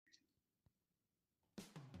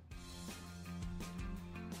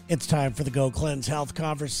It's time for the Go Cleanse Health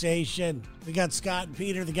Conversation. We got Scott and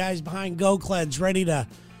Peter, the guys behind Go Cleanse, ready to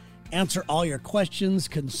answer all your questions,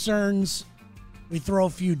 concerns. We throw a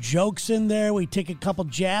few jokes in there. We take a couple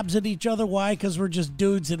jabs at each other. Why? Because we're just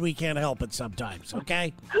dudes and we can't help it sometimes,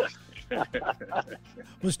 okay?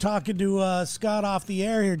 Was talking to Scott off the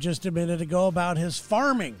air here just a minute ago about his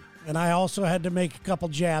farming. And I also had to make a couple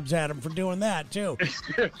jabs at him for doing that, too.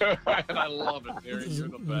 And I love it, Terry. You're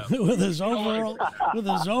the best. with his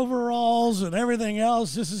overalls and everything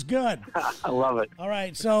else, this is good. I love it. All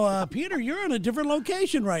right, so, Peter, you're in a different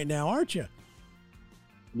location right now, aren't you?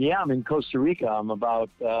 Yeah, I'm in Costa Rica. I'm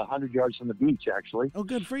about 100 yards from the beach, actually. Oh,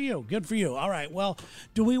 good for you. Good for you. All right, well,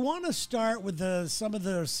 do we want to start with some of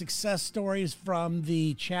the success stories from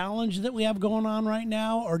the challenge that we have going on right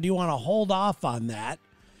now, or do you want to hold off on that?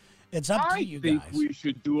 It's up to you guys. I think we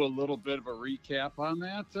should do a little bit of a recap on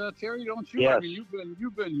that, Terry, don't you? Yes. I mean,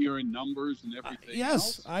 you've been hearing numbers and everything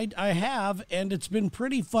yes, else. I have, and it's been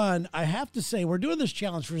pretty fun. I have to say, we're doing this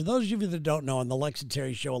challenge for those of you that don't know on the Lex and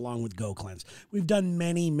Terry Show along with Go Cleanse. We've done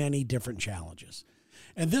many, many different challenges.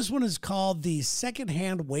 And this one is called the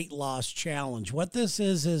Secondhand Weight Loss Challenge. What this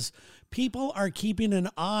is people are keeping an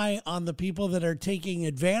eye on the people that are taking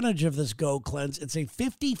advantage of this Go Cleanse. It's a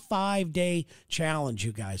 55-day challenge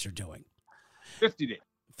you guys are doing.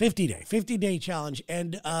 50-day challenge.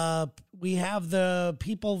 And we have the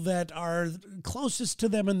people that are closest to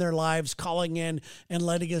them in their lives calling in and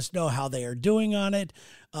letting us know how they are doing on it.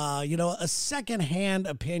 A secondhand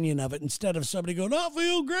opinion of it instead of somebody going, "I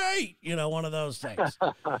feel great," one of those things.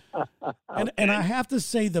 And I have to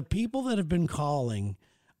say, the people that have been calling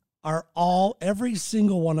are every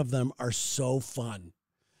single one of them are so fun.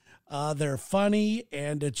 They're funny,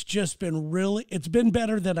 and it's just been it's been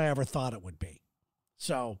better than I ever thought it would be.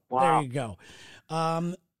 So There you go.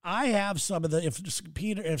 I have some of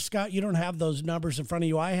if Scott, you don't have those numbers in front of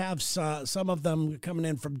you, I have some of them coming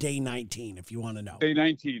in from day 19, if you want to know. Day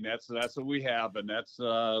 19, that's what we have. And that's,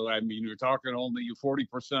 we're talking only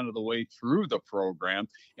 40% of the way through the program.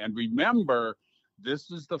 And remember, this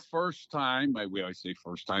is the first time, we always say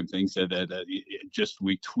first time things, that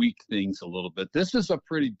we tweak things a little bit. This is a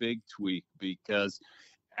pretty big tweak because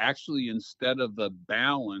actually, instead of the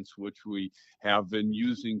balance, which we have been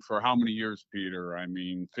using for how many years, Peter?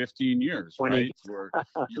 15 years, 20. Right?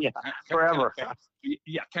 Forever.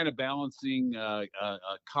 Kind of balancing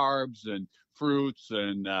carbs and fruits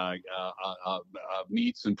and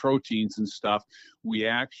meats and proteins and stuff. We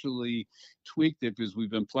actually tweaked it because we've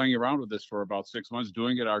been playing around with this for about 6 months,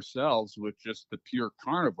 doing it ourselves with just the pure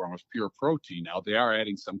carnivore, almost pure protein. Now, they are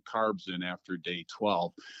adding some carbs in after day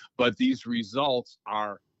 12, but these results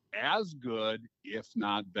are as good, if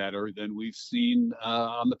not better, than we've seen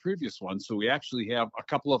on the previous one. So we actually have a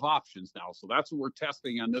couple of options now. So that's what we're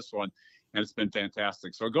testing on this one, and it's been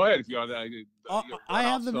fantastic. So go ahead if you want to. I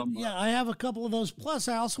have a couple of those. Plus,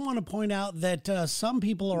 I also want to point out that some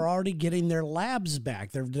people are already getting their labs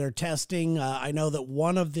back. They're testing. I know that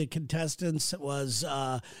one of the contestants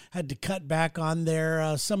had to cut back on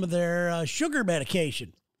some of their sugar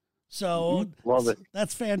medication. So Love it.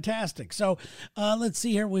 That's fantastic. So let's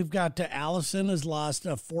see here. We've got Allison has lost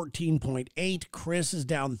 14.8. Chris is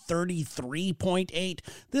down 33.8.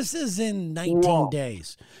 This is in 19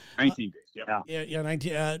 days. 19 days, yeah.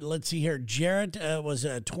 19. Let's see here. Jarrett was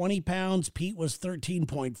 20 pounds. Pete was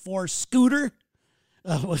 13.4. Scooter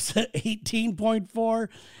was 18.4.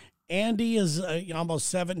 Andy is almost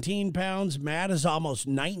 17 pounds. Matt is almost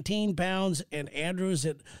 19 pounds. And Andrew's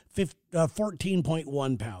at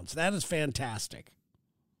 14.1 pounds. That is fantastic.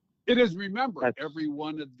 It is. Remember, every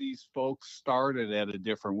one of these folks started at a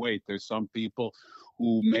different weight. There's some people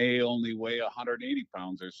who may only weigh 180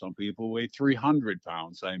 pounds. There's some people who weigh 300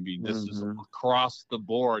 pounds. This is across the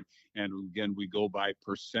board. And again, we go by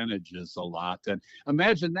percentages a lot. And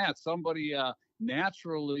imagine that somebody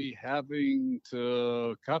naturally having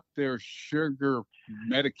to cut their sugar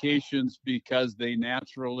medications because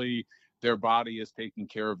their body is taking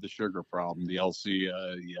care of the sugar problem, the LC,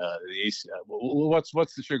 the AC.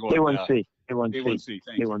 What's the sugar one? A1C. A1C.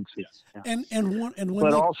 Thanks. A1C. Yes.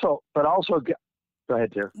 But also, go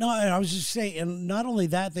ahead, dear. No, I was just saying, and not only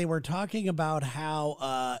that, they were talking about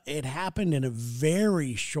how it happened in a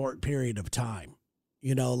very short period of time.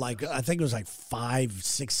 I think it was 5,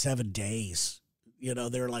 6, 7 days.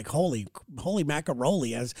 They're like, holy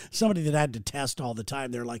macaroni. As somebody that had to test all the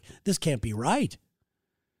time, they're like, this can't be right.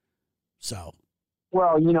 So,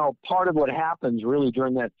 well, part of what happens really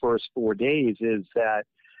during that first 4 days is that,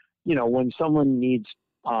 when someone needs,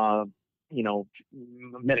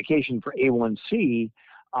 medication for A1C,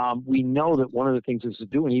 we know that one of the things this is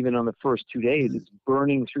doing, even on the first 2 days, it's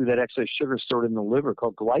burning through that excess sugar stored in the liver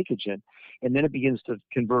called glycogen, and then it begins to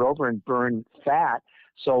convert over and burn fat.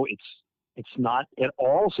 So it's not at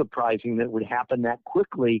all surprising that it would happen that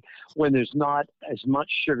quickly when there's not as much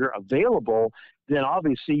sugar available. Then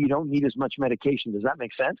obviously you don't need as much medication. Does that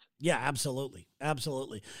make sense? Yeah, absolutely.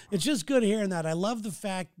 Absolutely. It's just good hearing that. I love the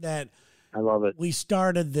fact that I love it. we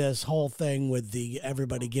started this whole thing with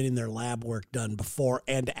everybody getting their lab work done before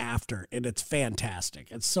and after, and it's fantastic.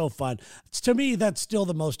 It's so fun. To me, that's still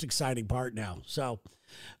the most exciting part now. So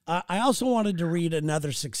I also wanted to read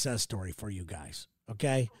another success story for you guys.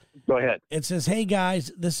 Okay. Go ahead. It says, "Hey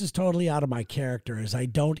guys, this is totally out of my character as I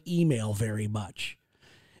don't email very much.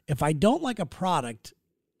 If I don't like a product,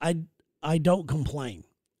 I don't complain.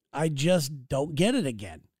 I just don't get it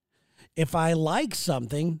again. If I like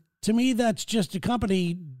something, to me, that's just a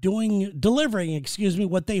company delivering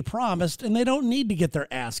what they promised, and they don't need to get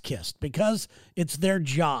their ass kissed because it's their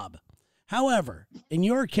job. However, in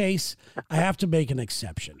your case, I have to make an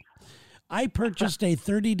exception. I purchased a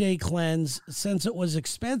 30-day cleanse. Since it was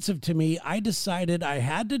expensive to me, I decided I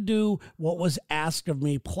had to do what was asked of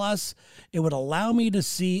me. Plus, it would allow me to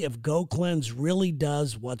see if Go Cleanse really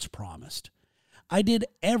does what's promised. I did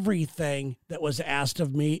everything that was asked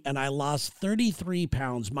of me, and I lost 33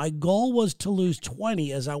 pounds. My goal was to lose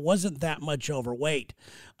 20 as I wasn't that much overweight.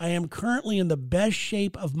 I am currently in the best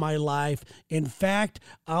shape of my life. In fact,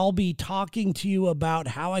 I'll be talking to you about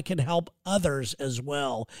how I can help others as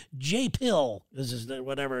well. J-Pill, this is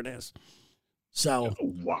whatever it is." So,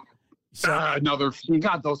 Wow. so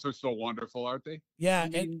God, those are so wonderful, aren't they? yeah,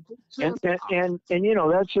 And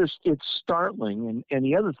that's just, it's startling. And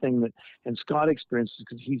the other thing that, and Scott experiences,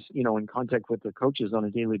 because he's, in contact with the coaches on a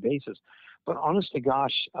daily basis. But honest to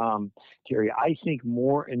gosh, Terry, I think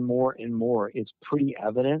more and more and more, it's pretty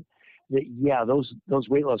evident that, yeah, those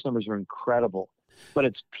weight loss numbers are incredible. But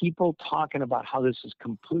it's people talking about how this has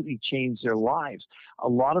completely changed their lives. A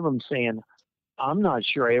lot of them saying, I'm not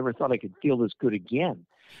sure I ever thought I could feel this good again.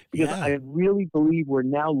 Because I really believe we're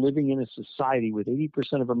now living in a society with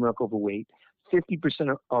 80% of America overweight, 50%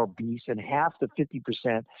 are obese, and half the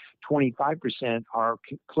 50%, 25% are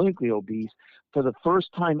clinically obese. For the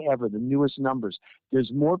first time ever, the newest numbers, there's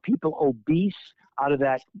more people obese out of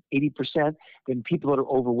that 80% than people that are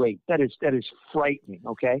overweight. That is frightening,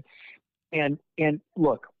 okay? And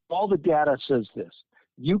look, all the data says this.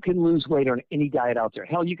 You can lose weight on any diet out there.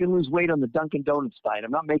 Hell, you can lose weight on the Dunkin' Donuts diet.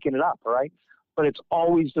 I'm not making it up, all right? But it's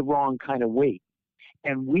always the wrong kind of weight.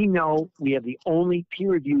 And we know we have the only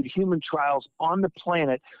peer-reviewed human trials on the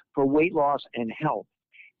planet for weight loss and health.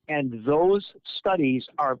 And those studies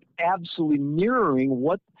are absolutely mirroring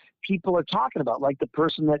what people are talking about, like the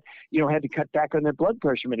person that, had to cut back on their blood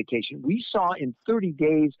pressure medication. We saw in 30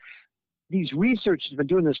 days, these researchers have been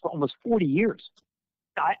doing this for almost 40 years.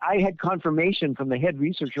 I had confirmation from the head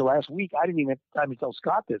researcher last week. I didn't even have time to tell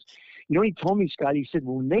Scott this. He told me, Scott, he said,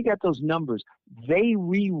 when they got those numbers, they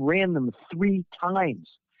reran them 3 times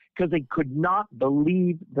because they could not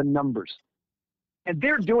believe the numbers. And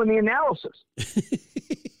they're doing the analysis.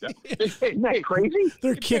 Isn't that crazy?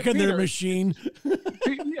 They're kicking their machine.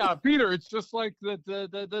 Yeah, Peter, it's just like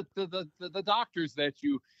the doctors that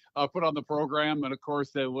you put on the program. And of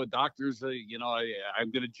course, doctors,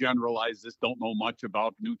 I'm going to generalize this, don't know much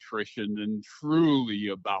about nutrition and truly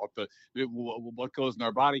about what goes in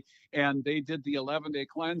our body. And they did the 11-day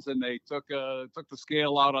cleanse, and they took the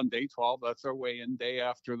scale out on day 12. That's our weigh-in day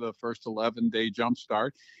after the first 11-day jump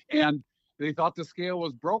start. And they thought the scale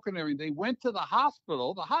was broken. They went to the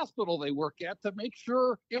hospital they work at, to make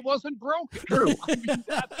sure it wasn't broken. True. I mean,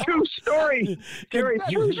 that's true story. Gary,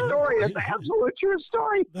 true story. It's an absolute true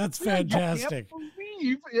story. That's fantastic. I can't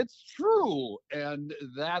believe it's true. And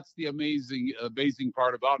that's the amazing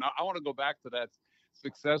part about it. Now, I want to go back to that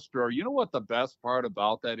success story. You know what the best part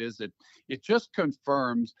about that is? It just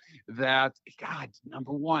confirms that, God,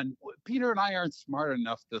 number one, Peter and I aren't smart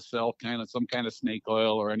enough to sell some kind of snake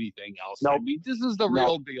oil or anything else. Nope. I mean, this is the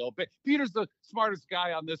real deal. Peter's the smartest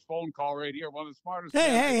guy on this phone call right here. One of the smartest.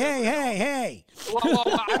 Hey. Well,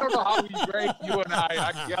 I don't know how we rank you and I.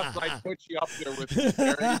 I guess I put you up there with me,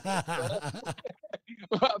 Gary.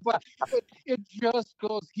 But it just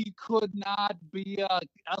goes, he could not be a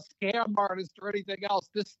scam artist or anything else.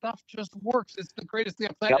 This stuff just works. It's the greatest thing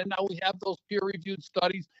on the planet. Yep. And now we have those peer-reviewed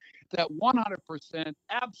studies that 100%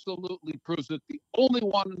 absolutely proves it. The only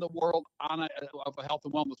one in the world of a health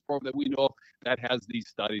and wellness program that we know of that has these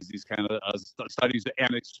studies, these kind of studies,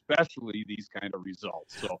 and especially these kind of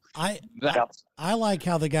results. So I like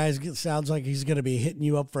how the guy sounds like he's going to be hitting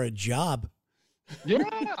you up for a job. Yeah,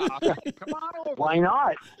 come on over. Why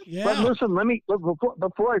not? Yeah. But listen,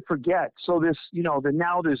 before I forget. So this,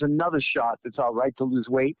 now there's another shot that's all right to lose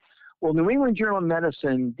weight. Well, New England Journal of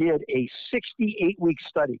Medicine did a 68-week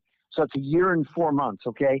study, so it's a year and 4 months.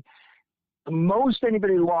 Okay, the most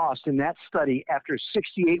anybody lost in that study after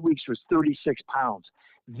 68 weeks was 36 pounds.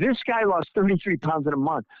 This guy lost 33 pounds in a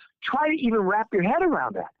month. Try to even wrap your head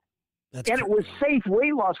around that. It was safe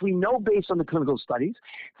weight loss. We know based on the clinical studies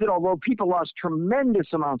that although people lost tremendous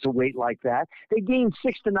amounts of weight like that, they gained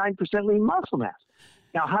 6 to 9% lean muscle mass.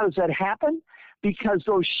 Now, how does that happen? Because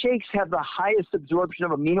those shakes have the highest absorption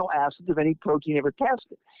of amino acids of any protein ever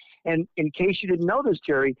tested. And in case you didn't know this,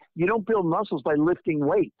 Terry, you don't build muscles by lifting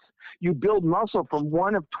weights. You build muscle from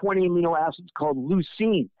one of 20 amino acids called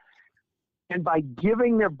leucine. And by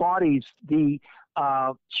giving their bodies the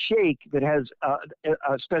shake that has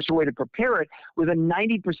a special way to prepare it with a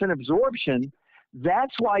 90% absorption,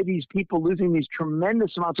 that's why these people losing these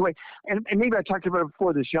tremendous amounts of weight. And maybe I talked about it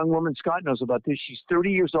before. This young woman, Scott knows about this. She's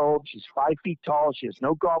 30 years old. She's 5 feet tall. She has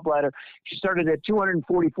no gallbladder. She started at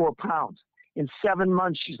 244 pounds. In 7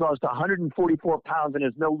 months, she's lost 144 pounds and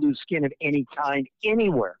has no loose skin of any kind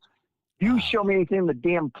anywhere. You show me anything on the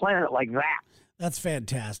damn planet like that. That's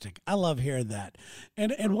fantastic. I love hearing that.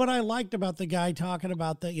 And what I liked about the guy talking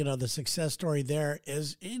about the success story there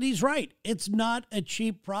is, and he's right, it's not a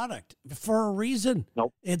cheap product for a reason.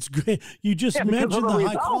 Nope. It's great. You just mentioned the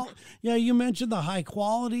high quality. Yeah, you mentioned the high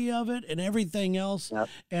quality of it and everything else. Yep.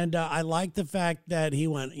 And I like the fact that he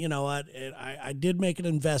went, you know what, I did make an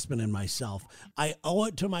investment in myself. I owe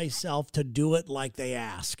it to myself to do it like they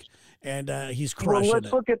ask. And he's crushing it. Well,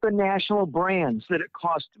 let's look at the national brands that it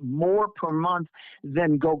costs more per month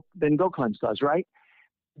than GoCleanse does, right?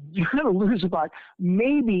 You're going to lose about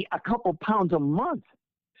maybe a couple pounds a month.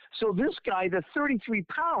 So this guy, the 33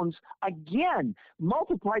 pounds, again,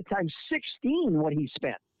 multiplied times 16 what he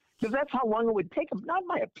spent. Because that's how long it would take him, not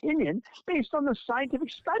my opinion, based on the scientific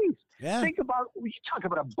studies. Yeah. Think about, you talk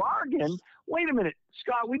about a bargain. Wait a minute,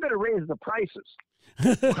 Scott, we better raise the prices.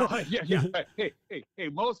 Yeah. Hey.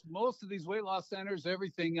 Most of these weight loss centers,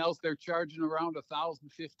 everything else, they're charging around $1,000,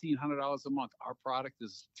 $1,500 a month. Our product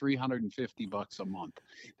is $350 a month.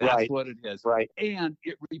 That's right. what it is. Right. And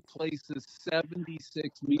it replaces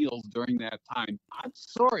 76 meals during that time. I'm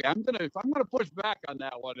sorry, if I'm gonna push back on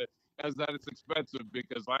that one as that it's expensive,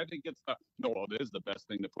 because I think it is the best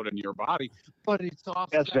thing to put in your body, but it's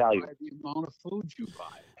offset by the amount of food you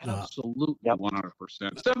buy. Absolutely,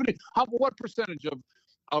 100%. What percentage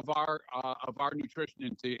of our nutrition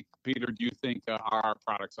intake, Peter, do you think are our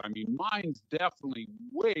products? I mean, mine's definitely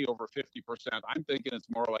way over 50%. I'm thinking it's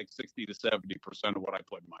more like 60 to 70% of what I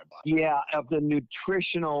put in my body. Yeah, of the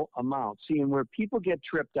nutritional amount. See, and where people get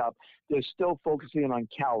tripped up, they're still focusing on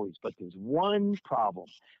calories. But there's one problem.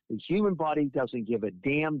 The human body doesn't give a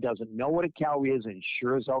damn, doesn't know what a calorie is, and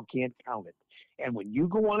sure as hell can't count it. And when you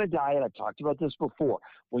go on a diet, I've talked about this before,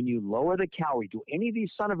 when you lower the calorie, do any of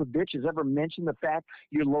these son of a bitches ever mention the fact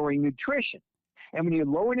you're lowering nutrition? And when you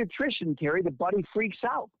lower nutrition, Terry, the body freaks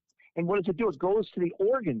out. And what does it do? It goes to the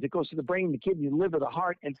organs. It goes to the brain, the kidney, the liver, the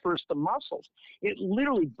heart, and first the muscles. It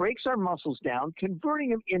literally breaks our muscles down, converting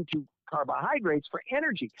them into carbohydrates for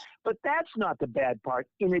energy. But that's not the bad part.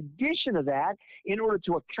 In addition to that, in order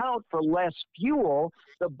to account for less fuel,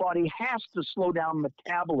 the body has to slow down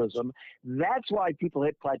metabolism. That's why people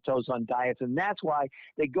hit plateaus on diets, and that's why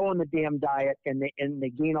they go on the damn diet and they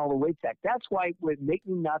gain all the weight back. That's why it would make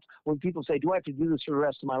me nuts when people say, do I have to do this for the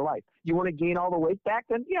rest of my life? You want to gain all the weight back?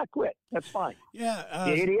 Then yeah, quit. That's fine. Yeah.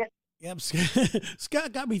 You idiot. Yep.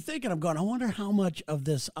 Scott got me thinking. I'm going, I wonder how much of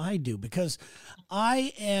this I do, because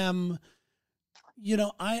I am,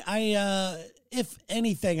 if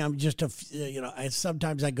anything, I'm just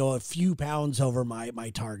sometimes I go a few pounds over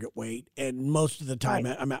my target weight, and most of the time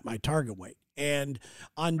I'm at my target weight. And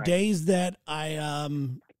on days that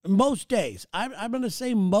most days, I'm going to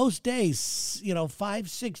say most days,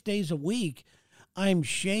 5-6 days a week, I'm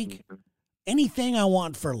shake anything I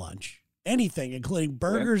want for lunch. Anything, including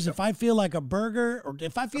burgers. If I feel like a burger, or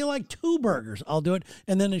if I feel like 2 burgers, I'll do it.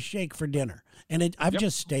 And then a shake for dinner. And I've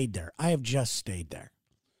just stayed there. I have just stayed there.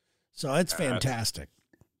 So it's fantastic.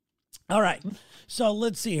 All right. So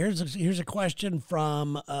let's see. Here's a question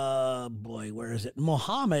from, where is it?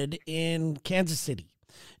 Mohammed in Kansas City.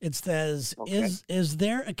 It says, is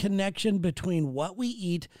there a connection between what we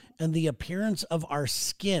eat and the appearance of our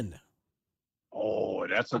skin? Oh,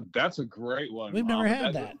 that's a great one. We've never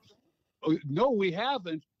had that. No, we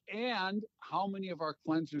haven't. And how many of our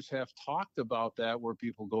cleansers have talked about that, where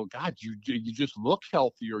people go, God, you just look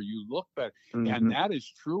healthier, you look better. And that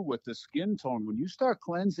is true with the skin tone. When you start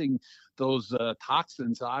cleansing those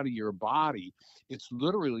toxins out of your body, it's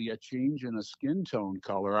literally a change in a skin tone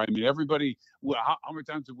color. I mean, everybody, how many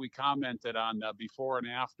times have we commented on before and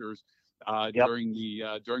afters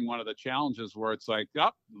during one of the challenges, where it's like,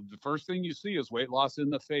 the first thing you see is weight loss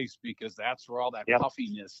in the face, because that's where all that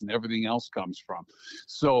puffiness and everything else comes from.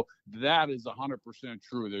 So that is 100%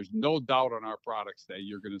 true. There's no doubt on our products that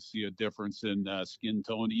you're going to see a difference in skin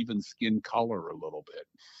tone, even skin color a little bit.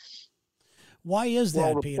 Why is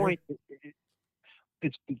that, Peter?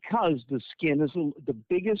 It's because the skin is the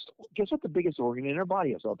biggest. Guess what the biggest organ in our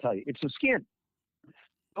body is? I'll tell you. It's the skin.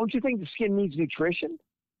 Don't you think the skin needs nutrition?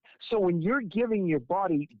 So when you're giving your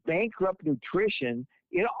body bankrupt nutrition,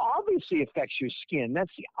 it obviously affects your skin.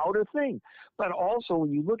 That's the outer thing. But also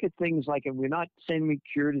when you look at things like, and we're not saying we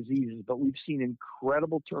cure diseases, but we've seen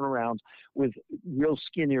incredible turnarounds with real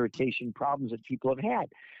skin irritation problems that people have had.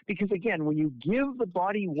 Because again, when you give the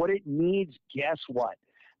body what it needs, guess what?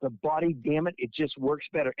 The body, damn it, it just works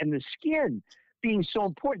better. And the skin being so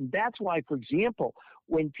important, that's why, for example,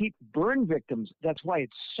 when people burn victims, that's why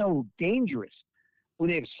it's so dangerous. When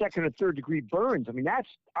they have second or third degree burns, I mean, that's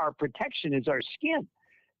our protection, is our skin.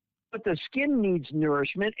 But the skin needs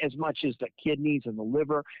nourishment as much as the kidneys and the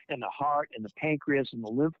liver and the heart and the pancreas and the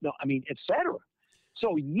lymph node, I mean, et cetera.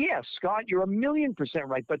 So yes, Scott, you're 1,000,000%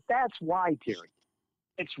 right, but that's why, Terry.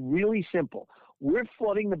 It's really simple. We're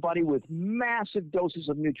flooding the body with massive doses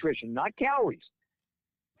of nutrition, not calories.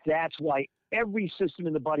 That's why every system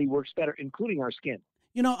in the body works better, including our skin.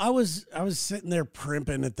 You know, I was sitting there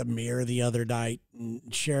primping at the mirror the other night,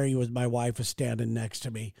 and Sherry, my wife, was standing next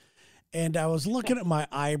to me, and I was looking at my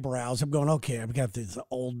eyebrows. I'm going, okay, I've got this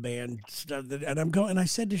old man stuff, and I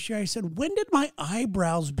said to Sherry, I said, when did my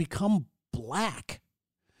eyebrows become black?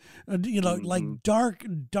 Like dark,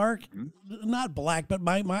 not black, but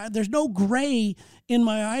my there's no gray in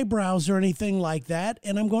my eyebrows or anything like that.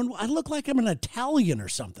 And I'm going, I look like I'm an Italian or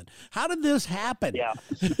something. How did this happen? Yeah.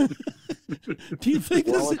 Do you think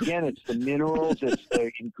again, it's the minerals, it's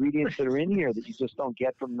the ingredients that are in here that you just don't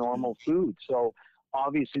get from normal food. So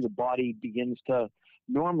obviously the body begins to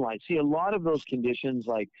normalize. See, a lot of those conditions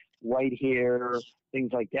like white hair,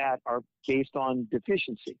 things like that, are based on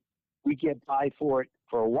deficiency. We get by for it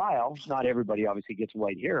for a while. Not everybody obviously gets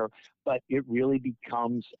white hair, but it really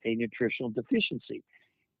becomes a nutritional deficiency.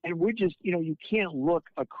 And we're just, you can't look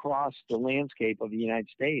across the landscape of the United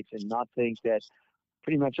States and not think that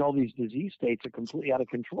pretty much all these disease states are completely out of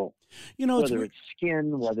control. Whether it's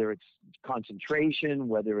skin, whether it's concentration,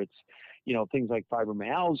 whether it's, things like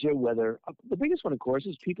fibromyalgia, the biggest one, of course,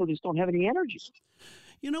 is people just don't have any energy.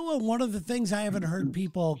 You know what? One of the things I haven't heard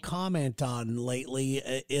people comment on lately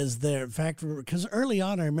is the fact, because early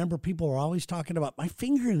on, I remember people were always talking about my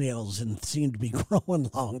fingernails and seem to be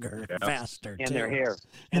growing longer, faster, and too. Their hair.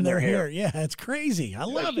 And their hair. Yeah, it's crazy. I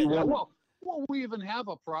love it. Well, we even have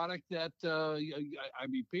a product that, I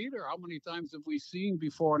mean, Peter, how many times have we seen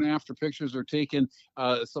before and after pictures are taken,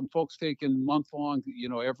 some folks taking month-long,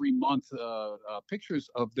 every month pictures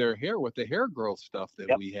of their hair with the hair growth stuff that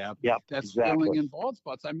we have. That's filling in bald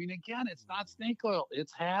spots. I mean, again, it's not snake oil.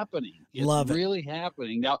 It's happening. It's really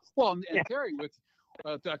happening. Now, well, and Terry, with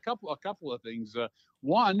a couple of things.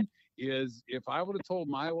 One is, if I would have told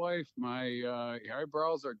my wife my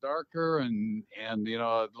eyebrows are darker and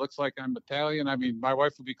it looks like I'm Italian, I mean, my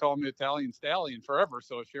wife would be calling me Italian stallion forever.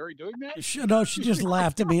 So is Sherry doing that? No, she just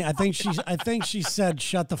laughed at me. I think she said,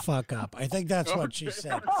 "Shut the fuck up." I think that's what she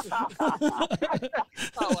said. I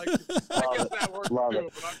guess that works too.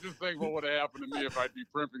 But I'm just saying, what would have happened to me if I'd be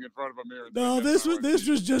primping in front of a mirror? No, this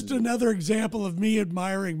was just another example of me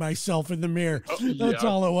admiring myself in the mirror. That's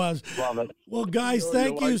all it was. Love it. Well, guys,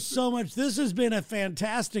 thank you so much. This has been a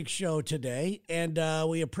fantastic show today, and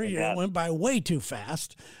we appreciate it. It went by way too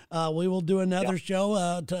fast. We will do another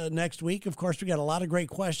show next week. Of course, we got a lot of great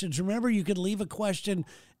questions. Remember, you could leave a question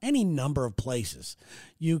any number of places.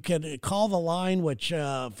 You can call the line, which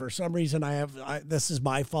for some reason this is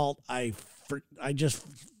my fault. I just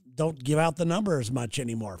don't give out the number as much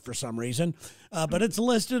anymore for some reason. But it's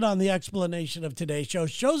listed on the explanation of today's show.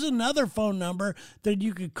 Shows another phone number that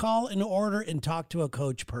you could call in order and talk to a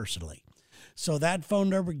coach personally. So that phone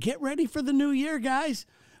number, get ready for the new year, guys.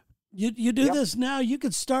 You do this now, you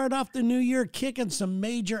could start off the new year kicking some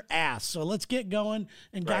major ass. So let's get going.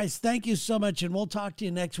 And guys, thank you so much. And we'll talk to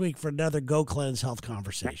you next week for another Go Cleanse Health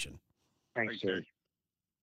conversation. Thanks, sir.